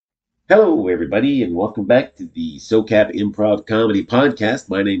Hello, everybody, and welcome back to the SoCap Improv Comedy Podcast.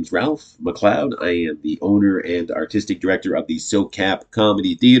 My name's Ralph McLeod. I am the owner and artistic director of the SoCap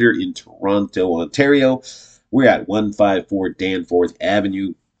Comedy Theater in Toronto, Ontario. We're at 154 Danforth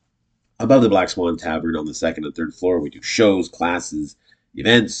Avenue, above the Black Swan Tavern on the second and third floor. We do shows, classes,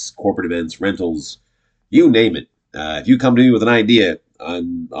 events, corporate events, rentals, you name it. If you come to me with an idea,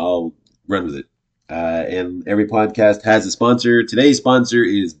 I'll run with it. And every podcast has a sponsor. Today's sponsor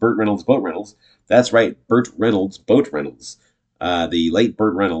is Burt Reynolds Boat Rentals. That's right, Burt Reynolds Boat Rentals. The late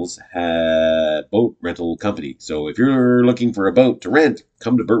Burt Reynolds had boat rental company. So if you're looking for a boat to rent,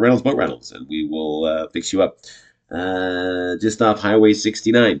 come to Burt Reynolds Boat Rentals, and we will fix you up. Just off Highway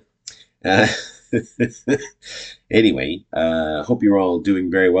 69. Uh, anyway, hope you're all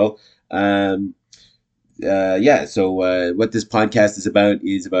doing very well. So what this podcast is about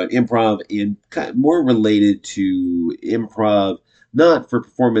improv and kind of more related to improv, not for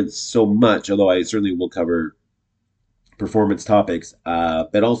performance so much, although I certainly will cover performance topics,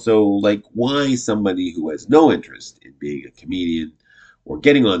 but also like why somebody who has no interest in being a comedian or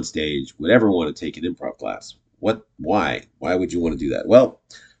getting on stage would ever want to take an improv class. Why would you want to do that? Well,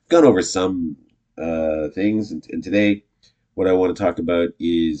 I've gone over some things, and today what I want to talk about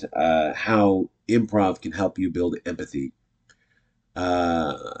is how improv can help you build empathy.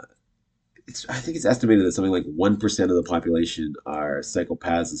 Uh, I think it's estimated that something like 1% of the population are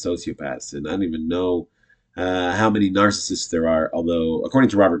psychopaths and sociopaths, and I don't even know how many narcissists there are. Although,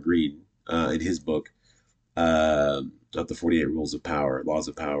 according to Robert Greene in his book of the 48 Rules of Power, Laws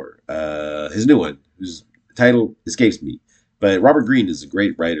of Power, his new one, whose title escapes me, but Robert Greene is a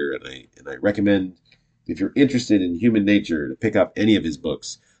great writer, and I recommend, if you're interested in human nature, to pick up any of his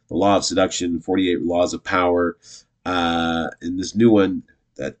books. The Law of Seduction, 48 Laws of Power, and this new one,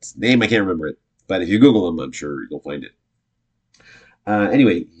 that name I can't remember it, but if you Google him, I'm sure you'll find it.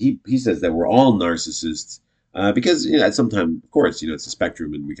 Anyway, he says that we're all narcissists because at some time, of course, it's a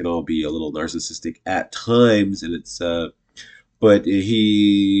spectrum, and we can all be a little narcissistic at times, and it's but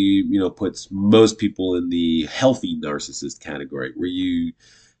he puts most people in the healthy narcissist category, where you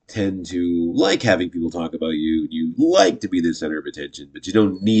tend to like having people talk about you. You like to be the center of attention, but you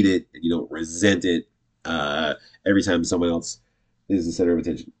don't need it, and you don't resent it every time someone else is the center of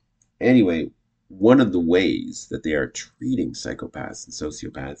attention. Anyway, one of the ways that they are treating psychopaths and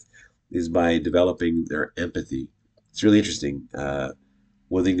sociopaths is by developing their empathy. It's really interesting.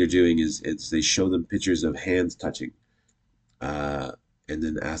 One thing they're doing is they show them pictures of hands touching, uh, and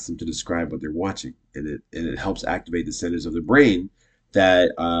then ask them to describe what they're watching, and it helps activate the centers of the brain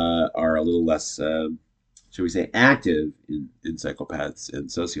that are a little less, shall we say, active in psychopaths and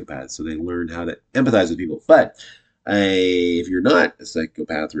sociopaths. So they learn how to empathize with people. But if you're not a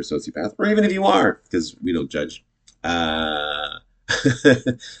psychopath or a sociopath, or even if you are, because we don't judge,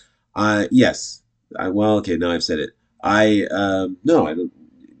 yes. Well, okay, now I've said it. No, I don't.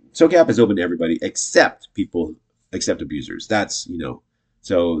 SoCap is open to everybody except abusers. That's.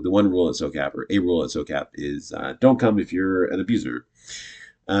 So the one rule at SoCap, or a rule at SoCap, is don't come if you're an abuser,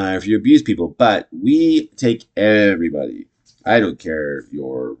 if you abuse people. But we take everybody. I don't care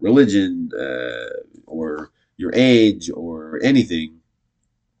your religion or your age or anything.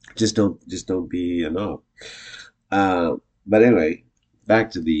 Just don't be a knob. But anyway, back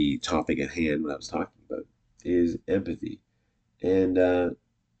to the topic at hand. What I was talking about is empathy, and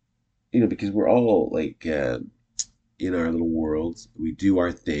because we're all like in our little worlds, we do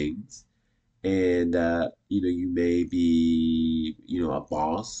our things, and you may be a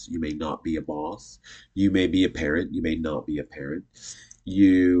boss, you may not be a boss, you may be a parent, you may not be a parent,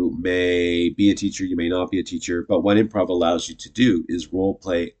 you may be a teacher, you may not be a teacher. But what improv allows you to do is role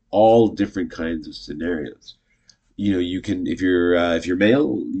play all different kinds of scenarios. You can, if you're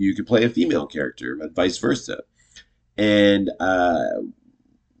male, you can play a female character, and vice versa. And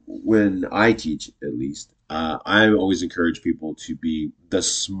when I teach, at least, I always encourage people to be the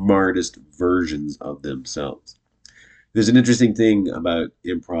smartest versions of themselves. There's an interesting thing about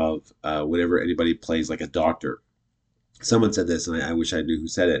improv whenever anybody plays like a doctor. Someone said this, and I wish I knew who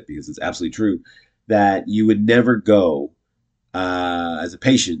said it, because it's absolutely true, that you would never go as a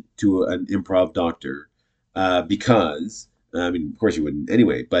patient to an improv doctor because, I mean, of course you wouldn't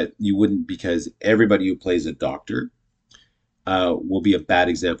anyway, but you wouldn't, because everybody who plays a doctor will be a bad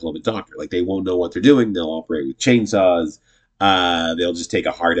example of a doctor. Like, they won't know what they're doing. They'll operate with chainsaws. They'll just take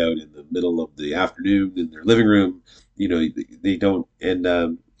a heart out in the middle of the afternoon in their living room. They don't. And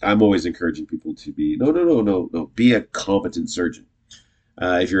I'm always encouraging people to be no. Be a competent surgeon.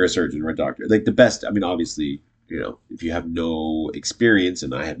 If you're a surgeon or a doctor, like the best. I mean, obviously, if you have no experience,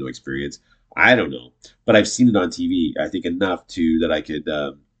 and I have no experience, I don't know, but I've seen it on TV. I think enough to that I could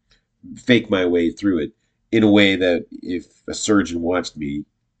fake my way through it in a way that if a surgeon watched me,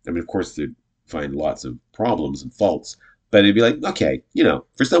 I mean, of course, they'd find lots of problems and faults, but it'd be like, okay,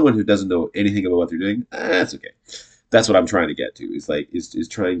 for someone who doesn't know anything about what they're doing, that's okay. That's what I'm trying to get to. Is like is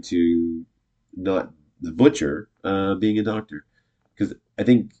trying to not the butcher being a doctor, because I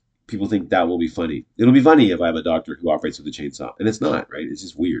think people think that will be funny. It'll be funny if I'm a doctor who operates with a chainsaw, and it's not, right? It's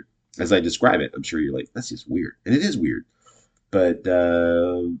just weird. As I describe it, I'm sure you're like, that's just weird, and it is weird. But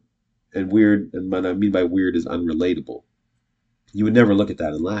and weird, and what I mean by weird is unrelatable. You would never look at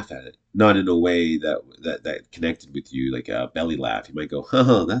that and laugh at it, not in a way that connected with you, like a belly laugh. You might go,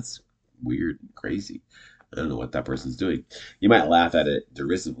 "Huh, that's weird and crazy. I don't know what that person's doing." You might laugh at it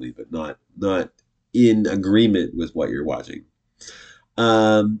derisively, but not in agreement with what you're watching.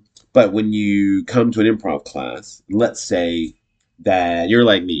 Um, but when you come to an improv class, let's say that you're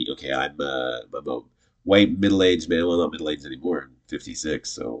like me. Okay, I'm a white middle-aged man. Well, not middle-aged anymore. I'm 56,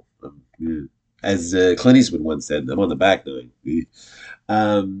 so as Clint Eastwood once said, I'm on the back nine.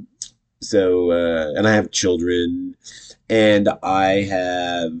 Um, and I have children, and I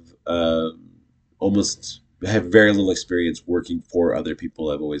have almost have very little experience working for other people.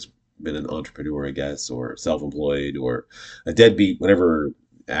 I've always been an entrepreneur, I guess, or self-employed, or a deadbeat, whatever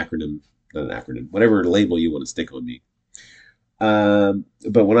acronym, not an acronym, whatever label you want to stick on me.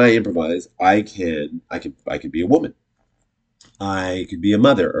 But when I improvise, I could be a woman. I could be a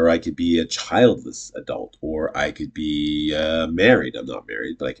mother, or I could be a childless adult, or I could be married. I'm not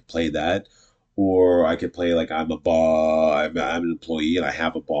married, but I could play that. Or I could play like I'm a boss, I'm an employee and I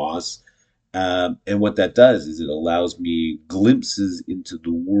have a boss. And what that does is it allows me glimpses into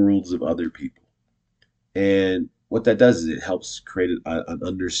the worlds of other people. And what that does is it helps create an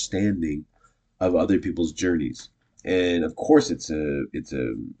understanding of other people's journeys. And of course, it's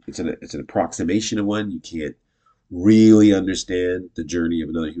an approximation of one. You can't really understand the journey of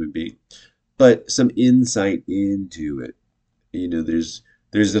another human being, but some insight into it. There's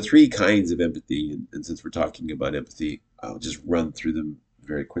the three kinds of empathy, and since we're talking about empathy, I'll just run through them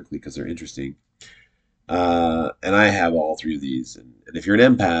very quickly because they're interesting. And I have all three of these, and if you're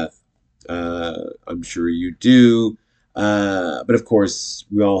an empath, I'm sure you do. But of course,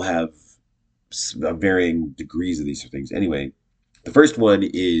 we all have varying degrees of these things. Anyway, the first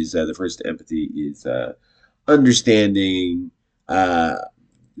empathy is understanding uh,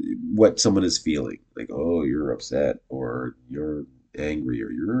 what someone is feeling. Like, oh, you're upset, or you're angry,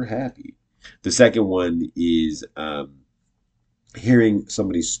 or you're happy. The second one is hearing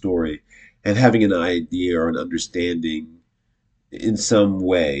somebody's story and having an idea or an understanding in some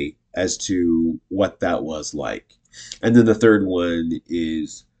way as to what that was like. And then the third one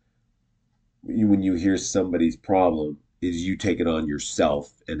is when you hear somebody's problem, is you take it on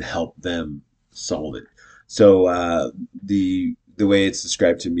yourself and help them solve it. So the way it's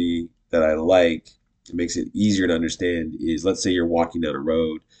described to me that I like, it makes it easier to understand, is let's say you're walking down a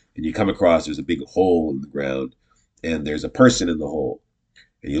road and you come across there's a big hole in the ground and there's a person in the hole,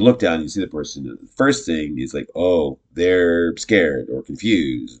 and you look down and you see the person. And the first thing is like, oh, they're scared or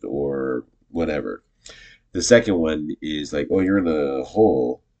confused or whatever. The second one is like, oh, you're in a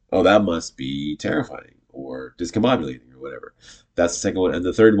hole. Oh, that must be terrifying or discombobulating or whatever. That's the second one. And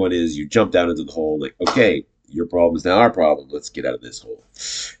the third one is you jump down into the hole, like, okay, your problem is now our problem. Let's get out of this hole.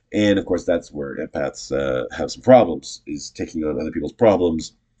 And of course, that's where empaths have some problems, is taking on other people's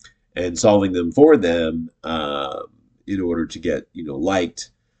problems and solving them for them in order to get,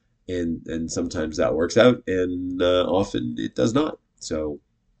 liked. And sometimes that works out, and often it does not. So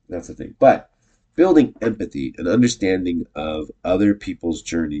that's the thing. But building empathy and understanding of other people's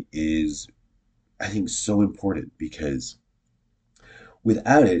journey is, I think, so important, because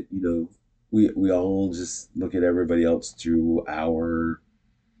without it, we all just look at everybody else through our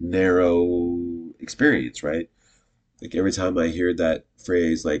narrow experience, right? Like every time I hear that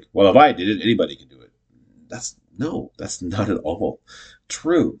phrase, like, well, if I did it, anybody can do it. That's not at all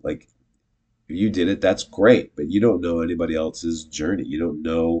true. Like, if you did it, that's great, but you don't know anybody else's journey. You don't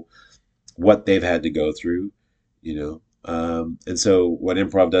know what they've had to go through, you know. And so what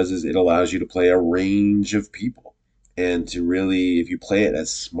improv does is it allows you to play a range of people, and to really, if you play it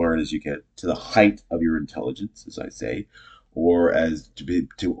as smart as you can, to the height of your intelligence, as I say, or as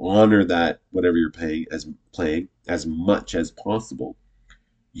to honor that whatever you're playing as much as possible,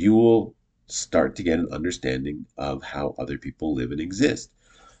 you will start to get an understanding of how other people live and exist.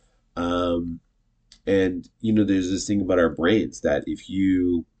 Um, and there's this thing about our brains that if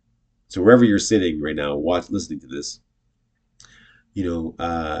you so wherever you're sitting right now, listening to this,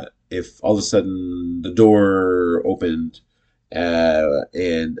 if all of a sudden the door opened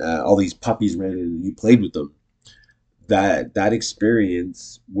and all these puppies ran in and you played with them, that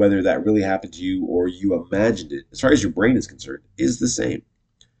experience, whether that really happened to you or you imagined it, as far as your brain is concerned, is the same.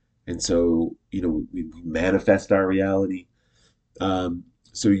 And so, we manifest our reality.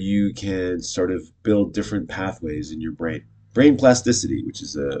 So you can sort of build different pathways in your brain. Brain plasticity, which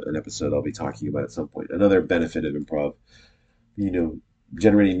is an episode I'll be talking about at some point. Another benefit of improv, you know,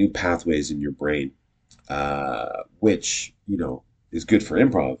 generating new pathways in your brain, which, is good for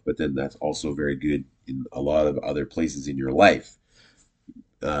improv, but then that's also very good in a lot of other places in your life.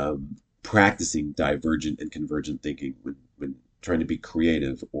 Practicing divergent and convergent thinking when trying to be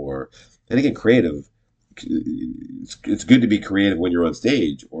creative, and again, creative, it's good to be creative when you're on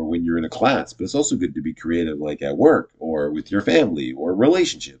stage or when you're in a class, but it's also good to be creative like at work or with your family or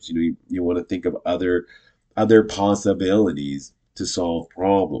relationships. You want to think of other possibilities to solve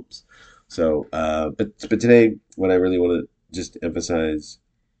problems. So, but today, what I really want to just emphasize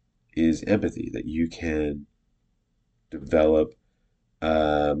is empathy, that you can develop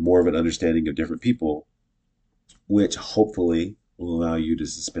more of an understanding of different people, which hopefully will allow you to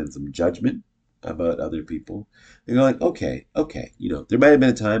suspend some judgment about other people. And you're like, okay, there might have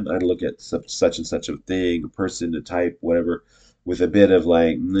been a time I'd look at such and such a thing, a person, a type, whatever, with a bit of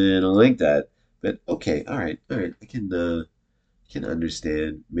like, nah, I don't like that. But okay, all right, I can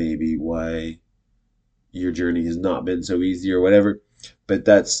understand maybe why your journey has not been so easy or whatever. But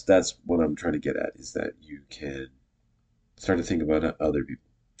that's what I'm trying to get at, is that you can start to think about other people.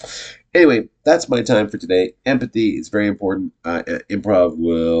 Anyway, that's my time for today. Empathy is very important. Improv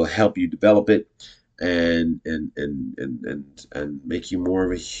will help you develop it and make you more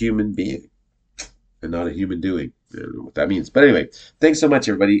of a human being and not a human doing. I don't know what that means. But anyway, thanks so much,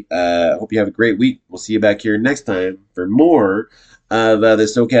 everybody. Hope you have a great week. We'll see you back here next time for more of the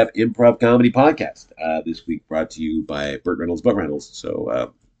SoCap Improv Comedy Podcast. This week brought to you by Burt Reynolds Boat Rentals.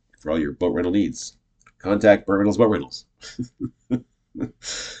 So for all your boat rental needs, contact Burt Reynolds Boat Rentals.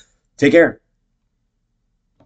 Take care.